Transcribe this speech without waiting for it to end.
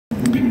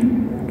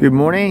Good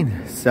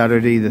morning,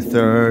 Saturday the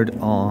 3rd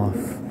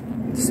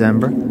of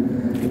December.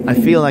 I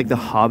feel like the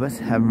Hobbit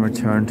haven't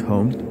returned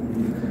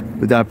home,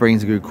 but that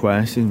brings a good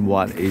question: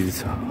 what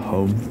is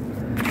home?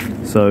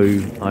 So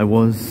I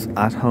was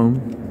at home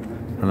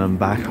and I'm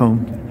back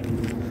home.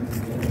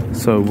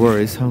 So where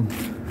is home?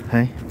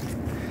 Hey?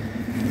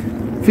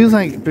 Feels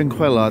like it's been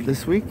quite a lot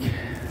this week.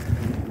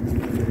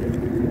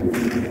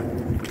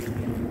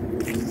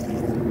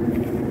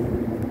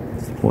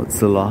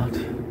 What's a lot?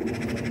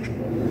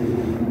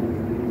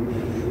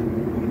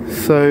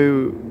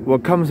 So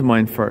what comes to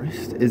mind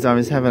first is I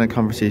was having a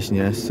conversation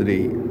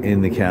yesterday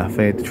in the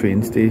cafe at the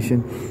train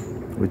station,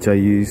 which I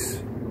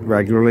use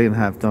regularly and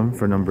have done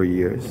for a number of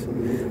years.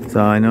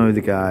 So I know the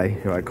guy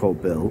who I call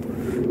Bill,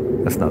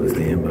 that's not his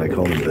name, but I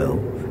call him Bill,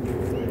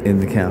 in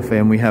the cafe,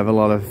 and we have a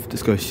lot of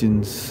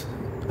discussions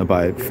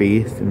about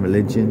faith and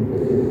religion,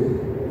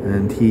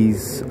 and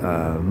he's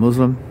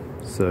Muslim,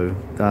 so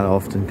that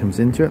often comes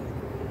into it.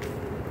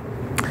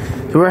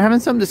 So we're having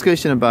some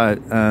discussion about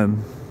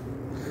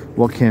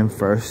what came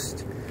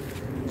first: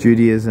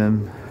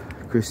 Judaism,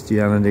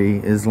 Christianity,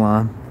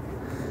 Islam.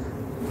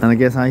 And I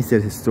guess I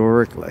said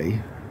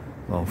historically,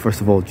 well,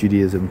 first of all,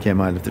 Judaism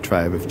came out of the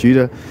tribe of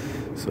Judah.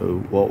 So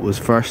what was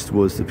first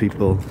was the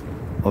people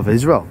of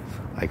Israel,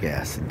 I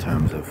guess, in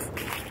terms of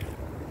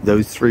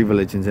those three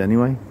religions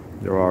anyway.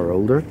 There are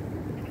older.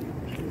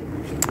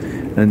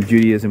 And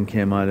Judaism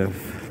came out of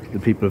the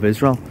people of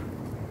Israel,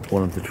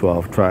 one of the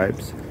 12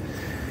 tribes.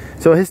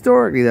 So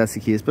historically that's the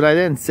case. But I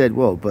then said,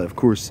 well, but of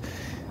course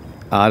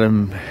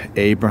Adam,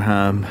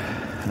 Abraham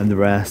and the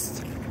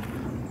rest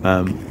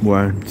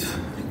weren't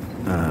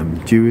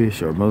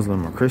Jewish or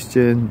Muslim or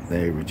Christian.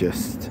 They were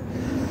just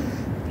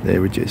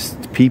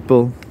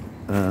people.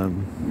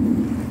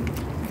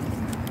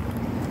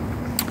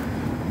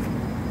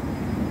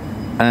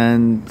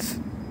 And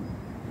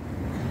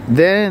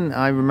then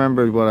I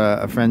remembered what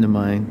a friend of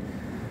mine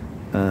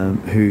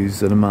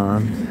who's an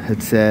imam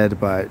had said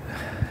about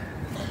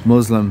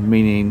Muslim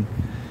meaning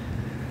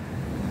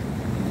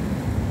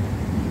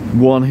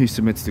one who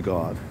submits to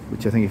God,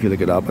 which I think if you look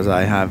it up, as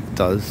I have,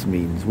 does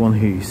means one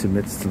who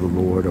submits to the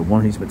Lord, or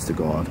one who submits to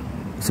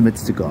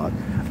God.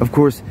 Of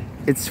course,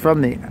 it's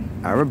from the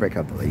Arabic,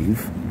 I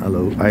believe,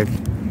 although I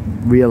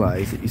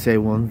realise that you say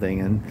one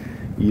thing and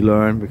you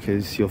learn,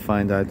 because you'll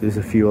find out there's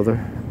a few other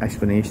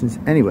explanations.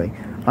 Anyway,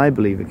 I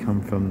believe it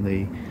comes from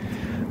the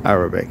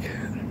Arabic,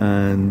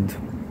 and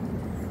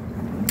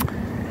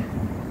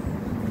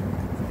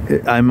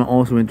I'm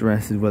also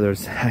interested whether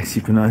it's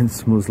actually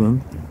pronounced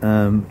Muslim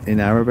in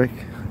Arabic.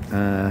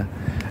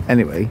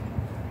 Anyway,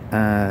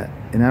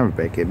 in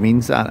Arabic it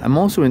means that. I'm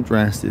also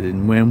interested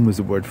in when was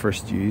the word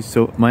first used.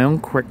 So my own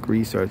quick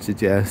research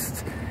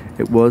suggests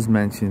it was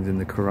mentioned in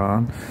the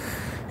Quran,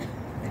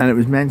 and it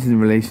was mentioned in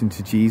relation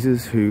to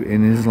Jesus, who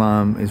in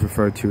Islam is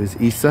referred to as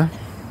Isa,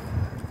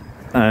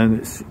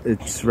 and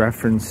it's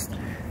referenced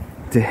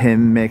to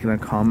him making a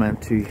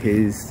comment to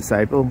his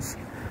disciples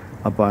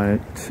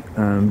about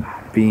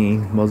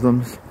being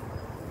Muslims.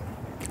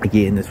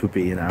 Again, this would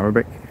be in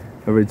Arabic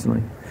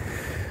originally.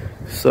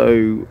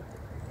 So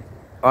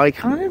I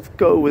kind of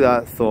go with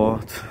that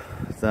thought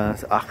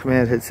that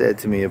Ahmed had said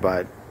to me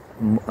about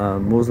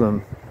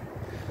Muslim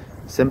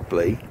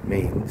simply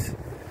means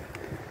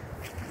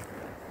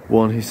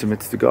one who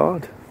submits to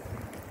God.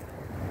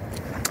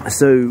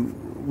 So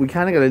we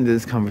kind of got into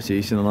this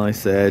conversation, and I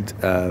said,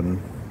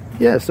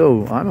 yeah,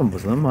 so I'm a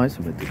Muslim, I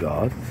submit to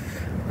God.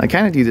 I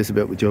kind of do this a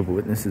bit with Jehovah's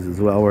Witnesses as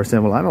well, where I say,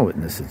 well, I'm a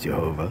witness of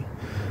Jehovah.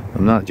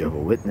 I'm not a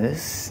Jehovah's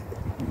Witness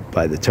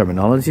by the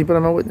terminology, but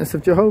I'm a witness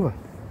of Jehovah.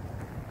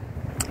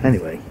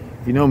 Anyway,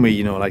 if you know me,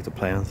 you know I like to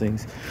play on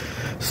things.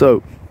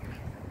 So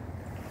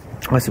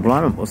I said, well,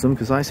 I'm a Muslim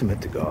because I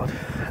submit to God.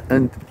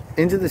 And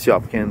into the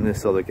shop came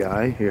this other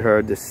guy who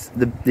heard this,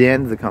 the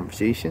end of the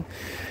conversation,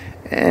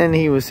 and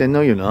he was saying,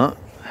 no, you're not.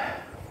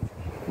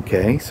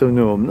 Okay, so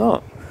no, I'm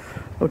not.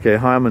 Okay,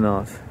 how am I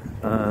not?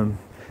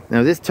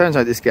 Now this turns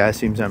out this guy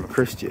assumes I'm a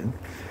Christian,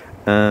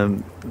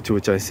 to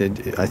which I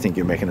said, I think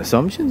you're making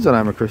assumptions that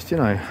I'm a Christian.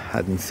 I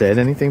hadn't said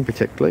anything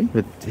particularly,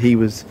 but he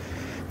was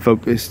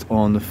focused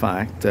on the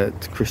fact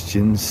that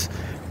Christians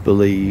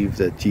believe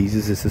that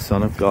Jesus is the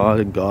Son of God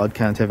and God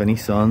can't have any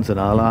sons, and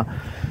Allah,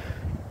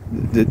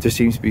 there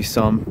seems to be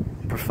some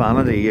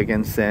profanity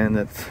against saying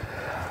that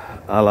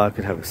Allah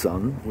could have a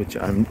son, which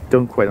I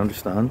don't quite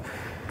understand.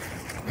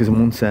 Because in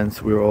one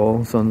sense we're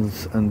all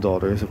sons and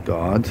daughters of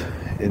God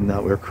in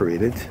that we're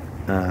created,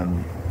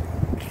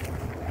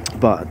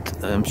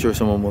 but I'm sure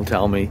someone will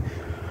tell me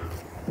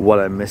what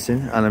I'm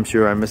missing, and I'm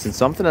sure I'm missing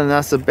something, and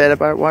that's a bit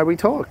about why we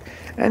talk.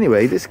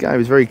 Anyway, this guy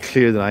was very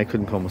clear that I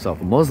couldn't call myself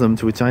a Muslim,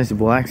 to which I said,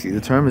 well, actually the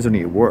term is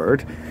only a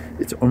word.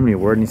 It's only a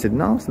word. And he said,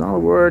 no, it's not a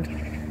word.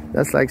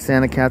 That's like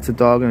saying a cat's a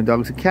dog and a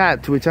dog's a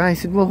cat. To which I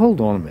said, well,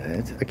 hold on a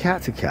minute. A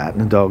cat's a cat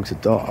and a dog's a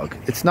dog.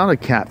 It's not a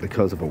cat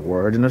because of a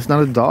word, and it's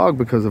not a dog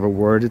because of a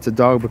word. It's a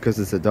dog because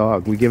it's a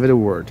dog. We give it a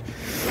word.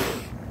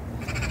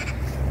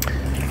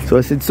 So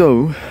I said,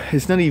 so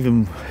it's not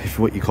even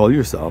what you call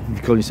yourself.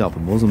 If you call yourself a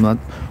Muslim,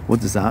 what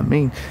does that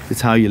mean?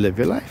 It's how you live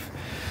your life.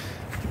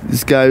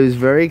 This guy was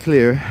very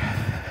clear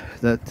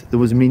that there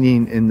was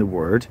meaning in the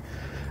word,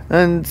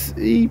 and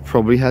he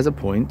probably has a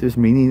point. There's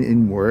meaning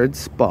in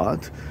words,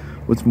 but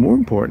what's more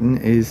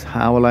important is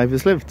how a life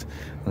is lived.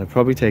 And I've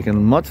probably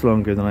taken much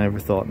longer than I ever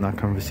thought in that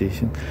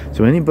conversation.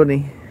 So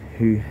anybody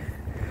who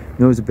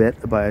knows a bit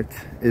about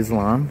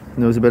Islam,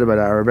 knows a bit about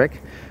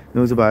Arabic,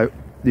 knows about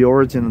the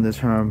origin of the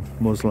term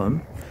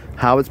Muslim,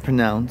 how it's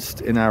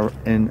pronounced in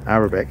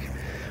Arabic,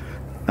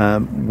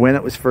 when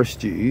it was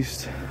first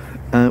used,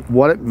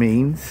 what it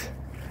means,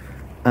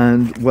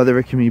 and whether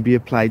it can be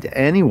applied to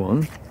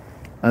anyone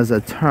as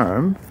a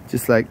term,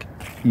 just like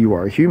you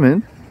are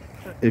human.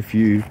 If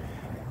you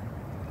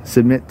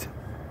submit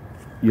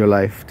your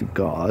life to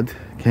God,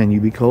 can you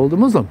be called a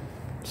Muslim?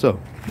 So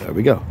there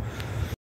we go.